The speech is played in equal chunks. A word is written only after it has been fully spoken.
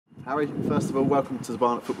Harry, first of all, welcome to the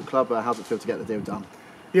Barnet Football Club. How's it feel to get the deal done?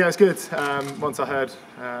 Yeah, it's good. Once I heard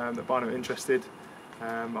that Barnet were interested,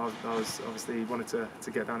 I was obviously wanted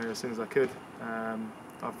to get down here as soon as I could.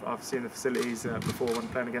 I've seen the facilities before when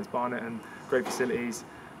playing against Barnet, and great facilities,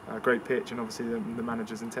 great pitch, and obviously the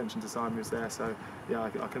manager's intention to sign me was there. So yeah,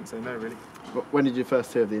 I couldn't say no really. When did you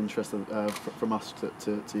first hear of the interest from us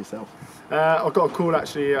to yourself? I got a call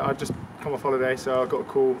actually. I'd just come off holiday, so I got a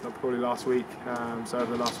call probably last week. So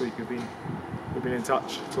over the last week we've been in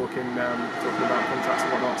touch, talking about contracts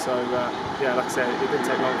and whatnot. So yeah, like I said, it didn't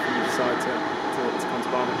take long for me to decide to come to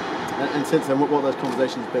Barnet. And since then, what have those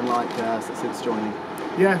conversations been like since joining?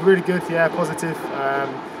 Yeah, really good. Yeah, positive.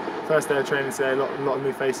 First day of training today, a lot of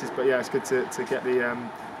new faces, but yeah, it's good to get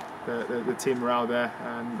the team morale there.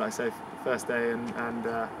 And like I say, first day, and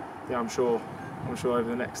yeah, I'm sure over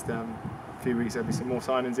the next few weeks there'll be some more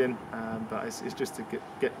signings in. But it's just to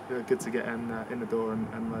good to get in the door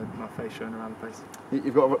and my face shown around the place.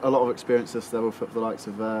 You've got a lot of experience this level for the likes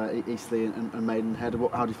of Eastleigh and Maidenhead.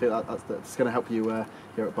 How do you feel that's going to help you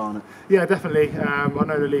here at Barnet? Yeah, definitely. I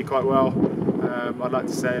know the league quite well. I'd like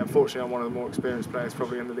to say, unfortunately, I'm one of the more experienced players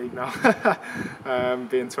probably in the league now,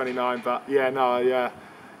 being 29. But yeah,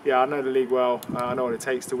 I know the league well. I know what it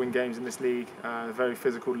takes to win games in this league. A very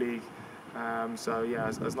physical league. So yeah,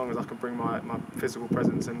 as long as I can bring my physical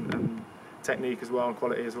presence and technique as well, and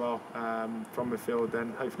quality as well from midfield,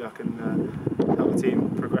 then hopefully I can help the team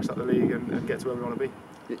progress up the league and get to where we want to be.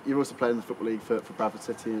 You've also played in the Football League for Bradford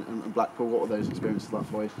City and Blackpool. What were those experiences like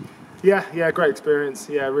for you? Yeah, great experience.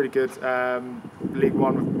 Yeah, really good. League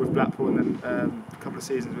One with Blackpool, and then a couple of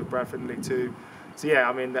seasons with Bradford in League Two. So yeah,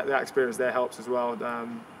 I mean that experience there helps as well,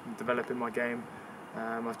 developing my game.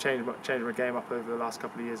 I've changed my game up over the last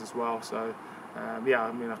couple of years as well. So yeah,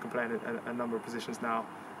 I mean I can play in a number of positions now,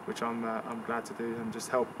 which I'm glad to do, and just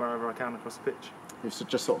help wherever I can across the pitch. You've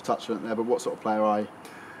just sort of touched on it there, but what sort of player are you?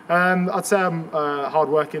 I'd say I'm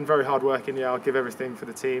hard-working, very hard-working. Yeah, I'll give everything for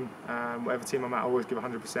the team. Whatever team I'm at, I always give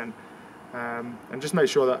 100%. And just make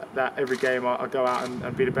sure that every game I go out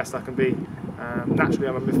and be the best I can be. Naturally,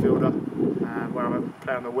 I'm a midfielder. Where I'm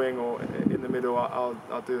playing on the wing or in the middle,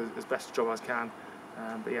 I'll do as best a job as I can.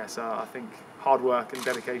 But yeah, so I think hard work and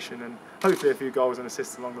dedication, and hopefully a few goals and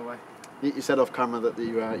assists along the way. You said off camera that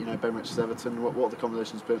you know Ben Pritchard's Everton. What have the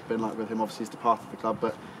conversations been like with him? Obviously, he's departed the club,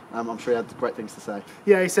 but I'm sure he had great things to say.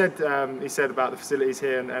 Yeah, he said about the facilities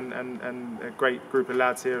here and a great group of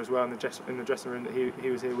lads here as well in the dressing room that he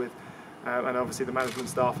was here with, and obviously the management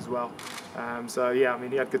staff as well. So yeah, I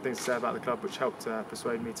mean he had good things to say about the club, which helped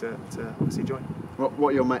persuade me to obviously join. What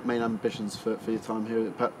are your main ambitions for your time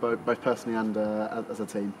here, both personally and as a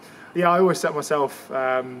team? Yeah, I always set myself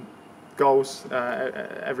goals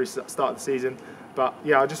every start of the season, but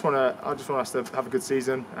yeah, I just want us to have a good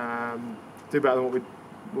season, do better than what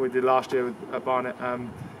we did last year at Barnet,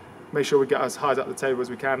 make sure we get as high up the table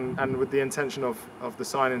as we can, and with the intention of the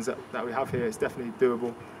signings that we have here, it's definitely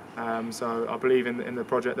doable. So I believe in the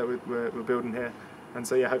project that we're building here, and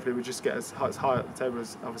so yeah, hopefully we just get as high up the table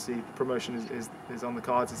as obviously promotion is on the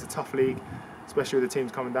cards. It's a tough league, especially with the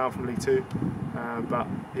teams coming down from League Two. But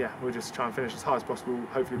yeah, we'll just try and finish as high as possible,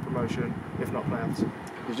 hopefully promotion, if not playoffs.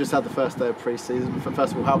 You've just had the first day of pre-season.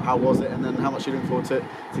 First of all, how was it, and then how much are you looking forward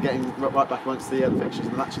to getting right back amongst the fixtures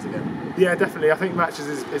and the matches again? Yeah, definitely. I think matches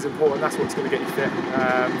is important. That's what's going to get you fit.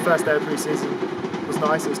 First day of pre-season was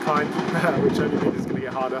nice. It was kind, which only means it's going to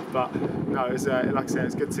get harder. But no, it was, like I said,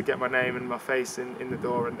 it's good to get my name and my face in the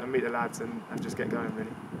door and meet the lads and just get going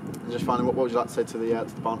really. And just finally, what would you like to say to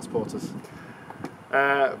the Barnet supporters?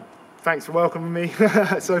 Thanks for welcoming me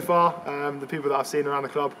so far, the people that I've seen around the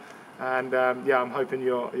club, and yeah, I'm hoping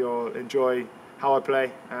you'll enjoy how I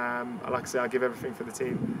play. Like I say, I give everything for the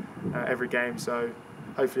team every game, so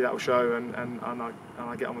hopefully that will show, and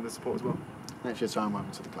I get on with the support as well. Thanks for your time.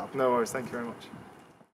 Welcome to the club. No worries, thank you very much.